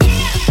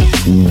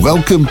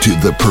Welcome to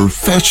the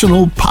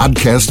Professional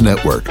Podcast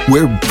Network,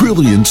 where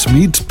brilliance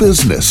meets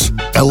business.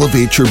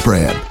 Elevate your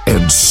brand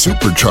and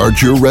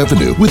supercharge your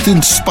revenue with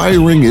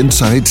inspiring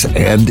insights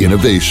and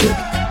innovation.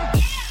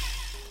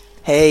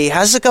 Hey,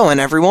 how's it going,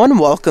 everyone?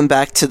 Welcome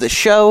back to the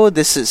show.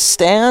 This is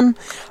Stan.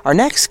 Our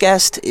next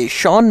guest is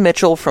Shawn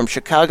Mitchell from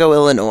Chicago,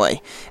 Illinois,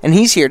 and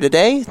he's here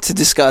today to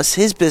discuss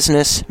his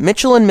business,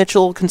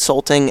 Mitchell-01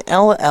 Consulting,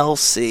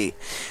 LLC.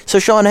 So,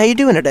 Shawn, how you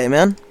doing today,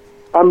 man?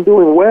 I'm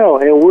doing well,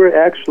 and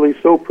we're actually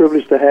so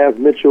privileged to have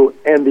Mitchell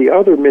and the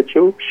other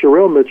Mitchell,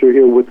 Cherryl Mitchell,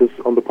 here with us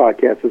on the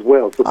podcast as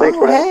well. So thanks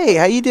for having me. Hey,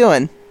 how you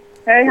doing?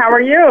 Hey, how are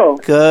you?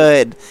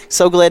 Good.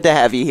 So glad to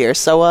have you here.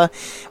 So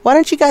why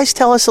don't you guys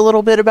tell us a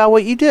little bit about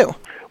what you do?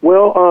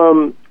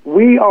 Well,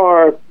 we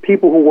are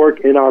people who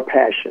work in our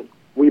passion.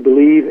 We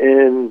believe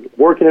in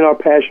working in our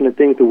passion and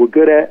things that we're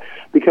good at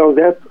because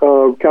that's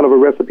kind of a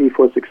recipe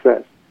for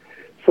success.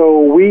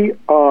 So we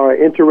are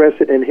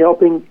interested in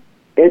helping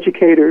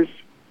educators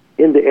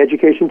in the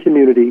education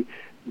community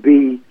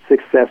be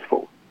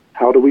successful.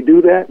 How do we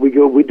do that? We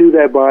do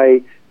that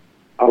by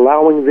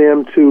allowing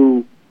them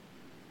to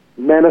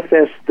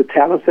manifest the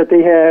talents that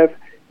they have,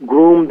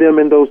 groom them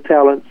in those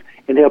talents,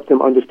 and help them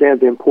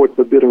understand the importance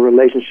of building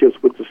relationships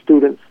with the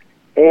students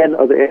and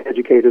other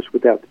educators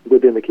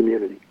within the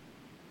community.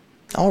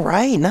 All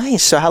right,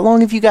 nice. So how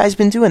long have you guys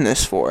been doing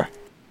this for?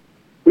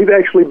 We've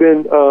actually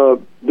been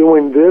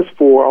doing this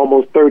for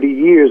almost 30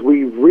 years.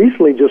 We've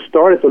recently just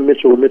started the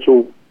Mitchell.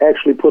 Mitchell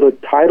actually put a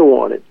title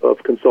on it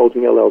of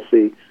Consulting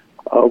LLC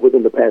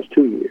within the past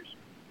 2 years.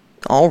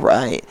 All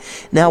right.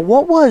 Now,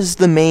 what was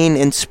the main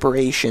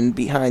inspiration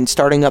behind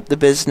starting up the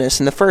business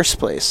in the first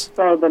place?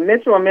 So the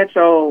Mitchell,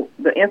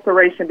 the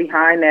inspiration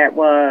behind that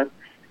was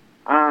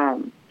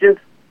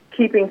just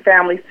keeping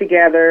families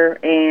together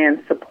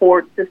and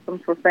support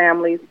systems for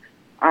families.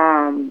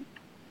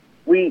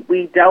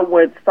 We dealt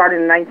with,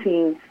 starting in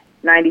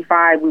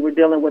 1995, we were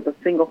dealing with a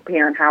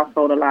single-parent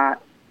household a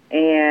lot,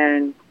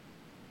 and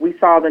we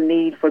saw the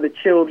need for the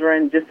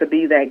children just to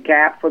be that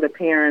gap for the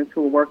parents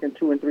who were working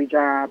 2 and 3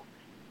 jobs.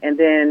 And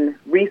then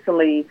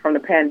recently, from the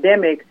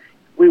pandemic,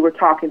 we were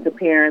talking to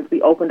parents.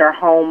 We opened our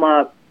home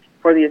up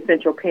for the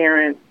essential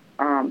parents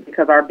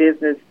because our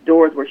business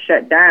doors were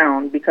shut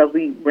down because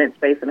we rent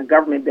space in a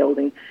government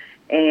building.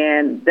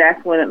 And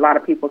that's when a lot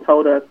of people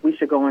told us we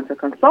should go into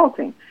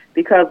consulting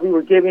because we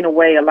were giving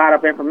away a lot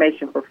of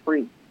information for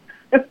free.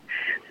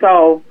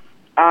 So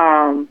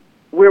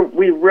we're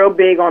real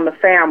big on the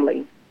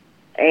family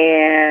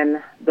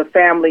and the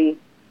family.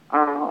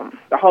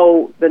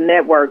 The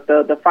network,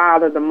 the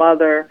father, the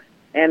mother,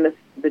 and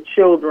the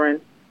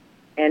children,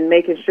 and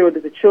making sure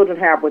that the children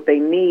have what they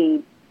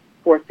need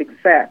for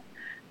success.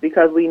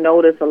 Because we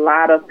notice a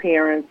lot of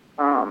parents,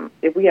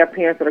 if we have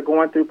parents that are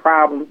going through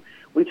problems,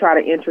 we try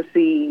to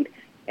intercede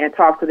and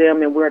talk to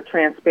them, and we're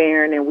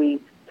transparent, and we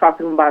talk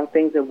to them about the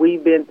things that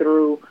we've been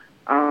through,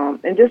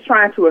 and just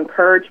trying to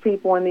encourage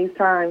people in these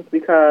times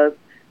because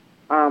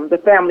the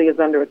family is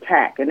under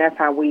attack, and that's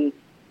how we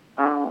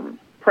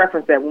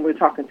preference that when we're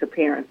talking to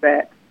parents,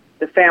 that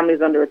the family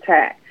is under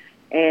attack.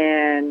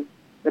 And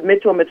the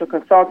Mitchell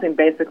Consulting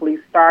basically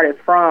started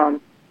from,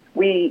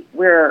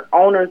 we're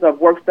owners of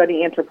Work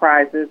Study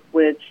Enterprises,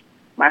 which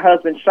my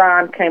husband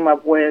Shawn came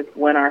up with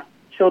when our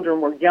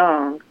children were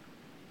young,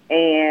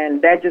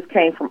 and that just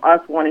came from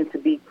us wanting to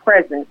be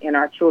present in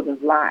our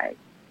children's lives.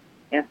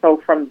 And so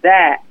from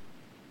that,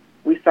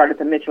 we started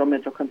the Mitchell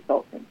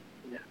Consulting.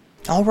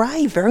 All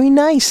right, very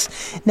nice.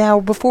 Now,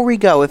 before we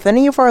go, if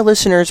any of our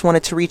listeners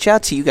wanted to reach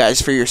out to you guys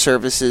for your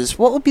services,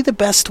 what would be the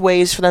best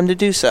ways for them to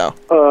do so?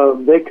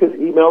 They could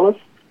email us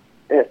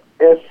at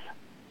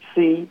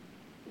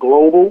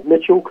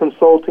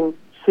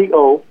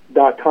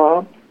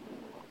scglobalmitchellconsultingco.com,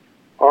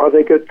 or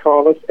they could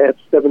call us at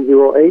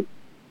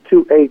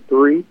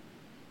 708-283-5706.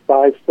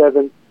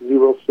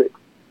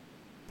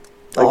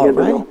 Again, the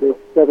number is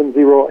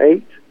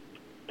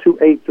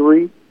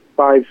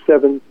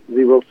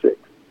 708-283-5706.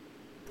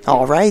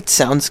 All right,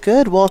 sounds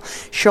good. Well,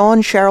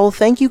 Shawn, Cherryl,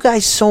 thank you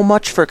guys so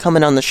much for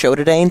coming on the show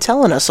today and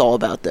telling us all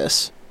about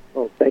this.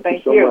 Oh, thank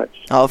you so much.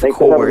 Of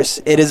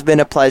course. It has been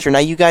a pleasure. Now,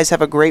 you guys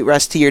have a great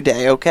rest of your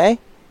day, okay?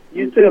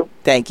 You too.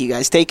 Thank you,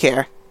 guys. Take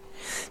care.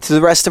 To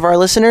the rest of our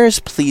listeners,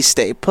 please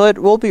stay put.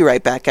 We'll be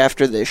right back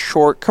after this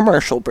short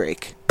commercial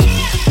break.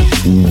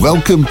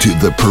 Welcome to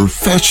the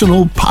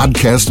Professional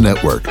Podcast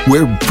Network,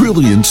 where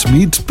brilliance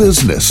meets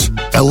business.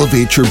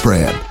 Elevate your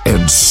brand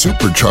and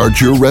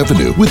supercharge your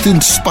revenue with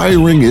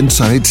inspiring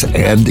insights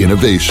and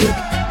innovation.